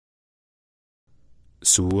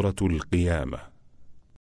سورة القيامة.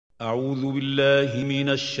 أعوذ بالله من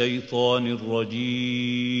الشيطان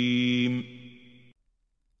الرجيم.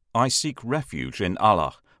 I seek refuge in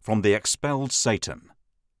Allah from the expelled Satan.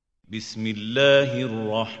 بسم الله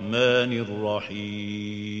الرحمن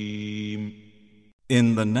الرحيم.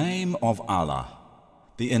 In the name of Allah,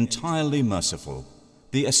 the entirely merciful,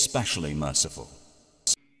 the especially merciful.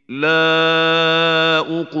 لا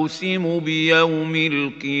أقسم بيوم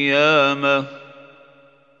القيامة.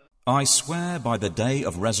 I swear by the day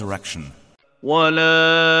of resurrection.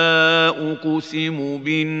 ولا أقسم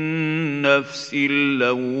بالنفس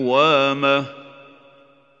اللوامة.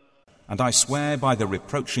 And I swear by the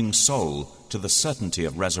reproaching soul to the certainty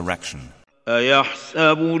of resurrection.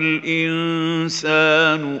 أيحسب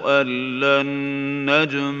الإنسان أن لن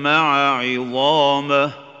نجمع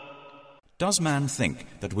عظامه. Does man think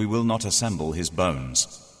that we will not assemble his bones?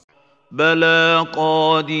 بلى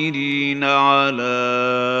قادرين على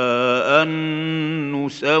أن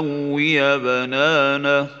نسوي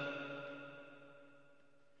بنانه.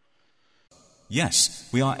 Yes,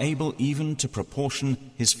 we are able even to proportion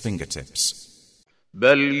his fingertips.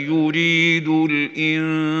 بل يريد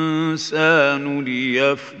الإنسان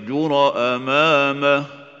ليفجر أمامه.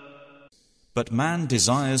 But man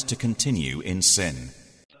desires to continue in sin.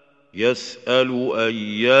 يسأل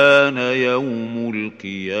أيان يوم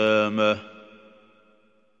القيامة.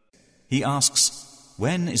 He asks,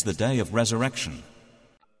 when is the day of resurrection?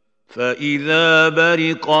 فإذا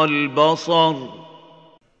برق البصر.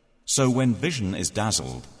 So when vision is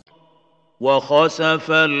dazzled, وخسف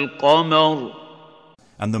القمر.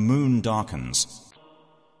 and the moon darkens,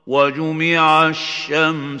 وجمع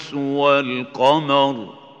الشمس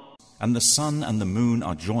والقمر. and the sun and the moon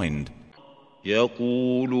are joined,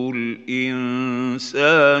 يقول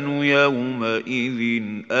الإنسان يومئذ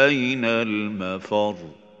أين المفر.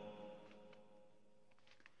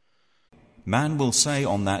 man will say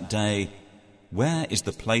on that day, where is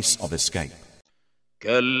the place of escape?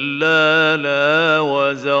 كلا لا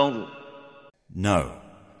وزر. No,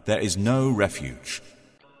 there is no refuge.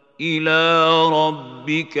 إلى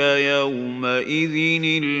ربك يومئذ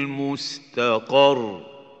المستقر.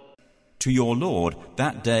 To your Lord,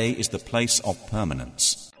 that day is the place of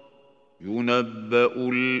permanence. ينبأ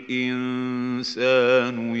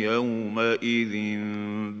الإنسان يومئذ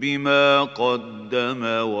بما قدم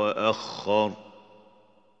وأخر.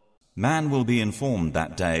 Man will be informed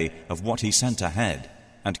that day of what he sent ahead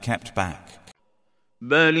and kept back.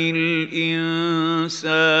 بل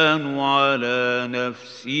الإنسان على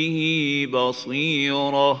نفسه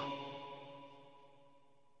بصيرة.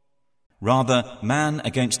 Rather, man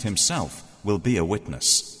against himself will be a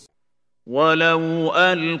witness. ولو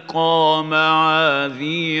ألقى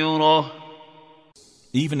معاذيره.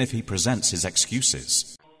 Even if he presents his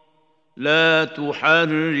excuses. لا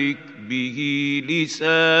تحرك به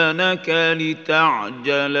لسانك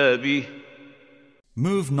لتعجل به.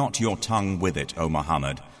 Move not your tongue with it, O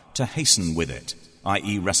Muhammad, to hasten with it,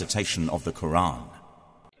 i.e. recitation of the Qur'an.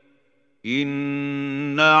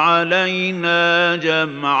 إن علينا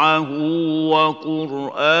جمعه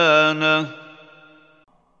وقرآنه.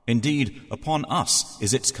 Indeed, upon us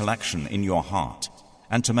is its collection in your heart,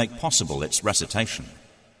 and to make possible its recitation.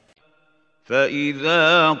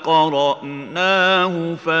 فإذا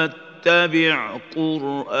قرأناه فاتبع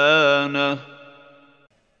قرآنه.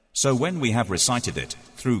 So when we have recited it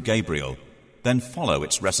through Gabriel, then follow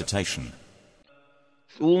its recitation.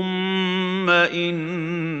 ثم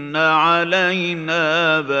إن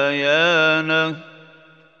علينا بيانه.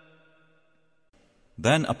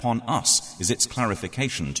 Then upon us is its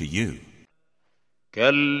clarification to you.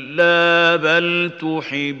 كلا بل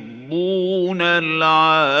تحبون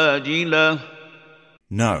العاجلة.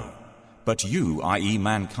 No, but you, i.e.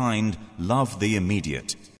 mankind, love the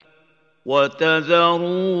immediate.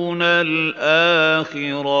 وتذرون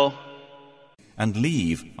الآخرة. And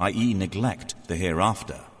leave, i.e. neglect, the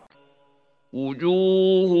hereafter.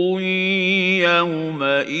 وجوه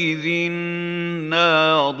يومئذ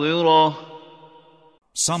ناظرة.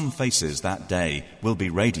 Some faces that day will be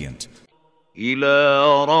radiant.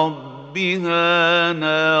 إلى ربها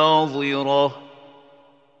ناظرة.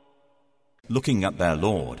 Looking at their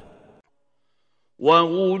Lord.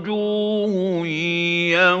 ووجوه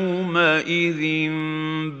يومئذ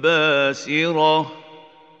باسرة.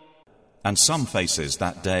 And some faces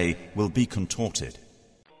that day will be contorted.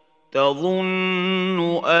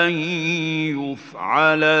 تظن أن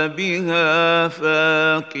يفعل بها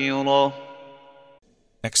فاقرة.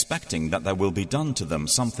 Expecting that there will be done to them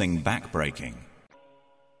something backbreaking.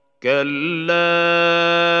 كلا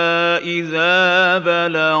إذا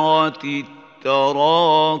بلغت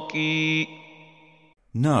التراقي.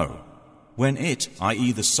 No, when it,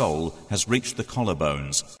 i.e. the soul, has reached the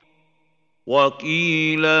collarbones.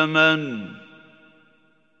 وَقِيلَ مَنْ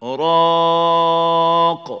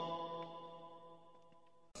رَاقٍ.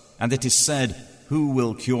 And it is said, who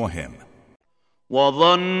will cure him?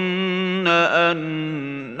 وَظَنَّ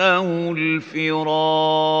أَنَّهُ الْفِرَاقُ.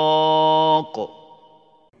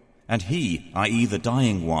 And he, i.e. the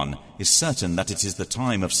dying one, is certain that it is the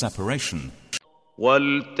time of separation.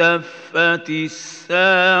 وَالْتَفَّتِ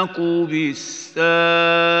السَّاقُ بِالسَّاقِ.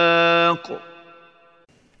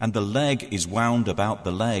 And the leg is wound about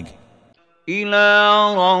the leg.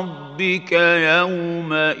 إِلَى رَبِّكَ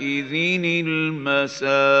يَوْمَئِذٍ الْمَسَاقُ.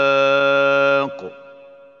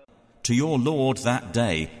 To your Lord that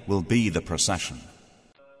day will be the procession.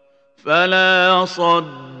 فَلَا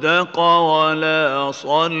صَدَّقَ وَلَا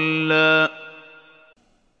صَلَّى.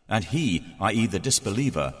 And he, i.e. the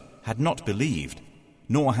disbeliever, had not believed,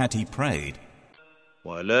 nor had he prayed.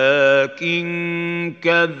 وَلَكِنْ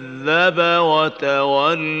كَذَّبَ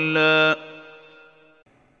وَتَوَلَّى.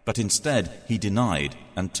 But instead he denied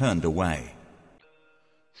and turned away.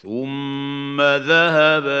 ثُمَّ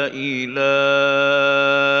ذَهَبَ إِلَى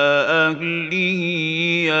أَهْلِهِ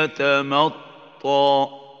يَتَمَطَّى.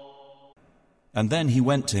 And then he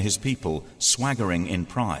went to his people swaggering in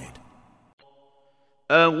pride.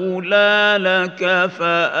 أَوْلَى لَكَ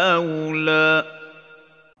فَأَوْلَى.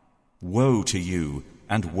 Woe to you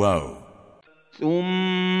and woe.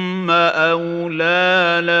 ثُمَّ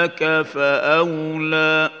أَوْلَى لَكَ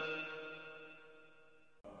فَأَوْلَى.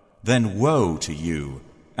 Then woe to you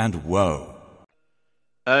and woe.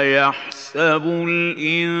 أَيَحْسَبُ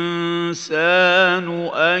الْإِنسَانُ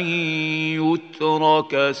أَن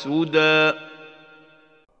يُتْرَكَ سُدًى.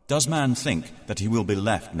 Does man think that he will be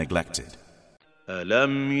left neglected?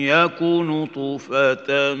 أَلَمْ يَكُ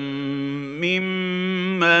نُطْفَةً مِّن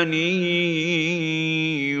مَّنِيٍّ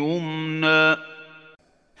يُمْنَىٰ.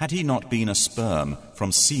 Had he not been a sperm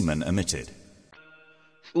from semen emitted?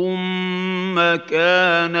 ثُمَّ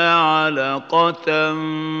كَانَ عَلَقَةً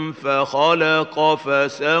فَخَلَقَ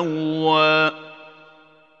فَسَوَّىٰ.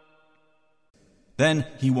 Then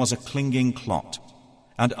he was a clinging clot,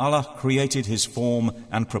 and Allah created his form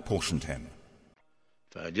and proportioned him.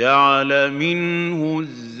 فَجَعَلَ مِنْهُ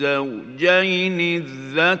الزَّوْجَيْنِ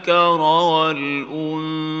الذَّكَرَ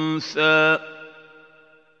وَالْأُنثَىٰ.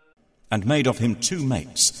 And made of him two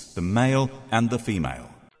mates, the male and the female.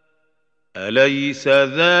 أَلَيْسَ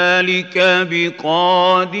ذَلِكَ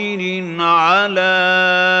بِقَادِرٍ عَلَىٰ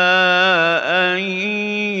أَن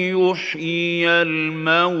يُحْيِيَ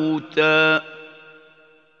الْمَوْتَىٰ.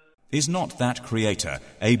 Is not that Creator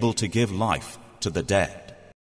able to give life to the dead?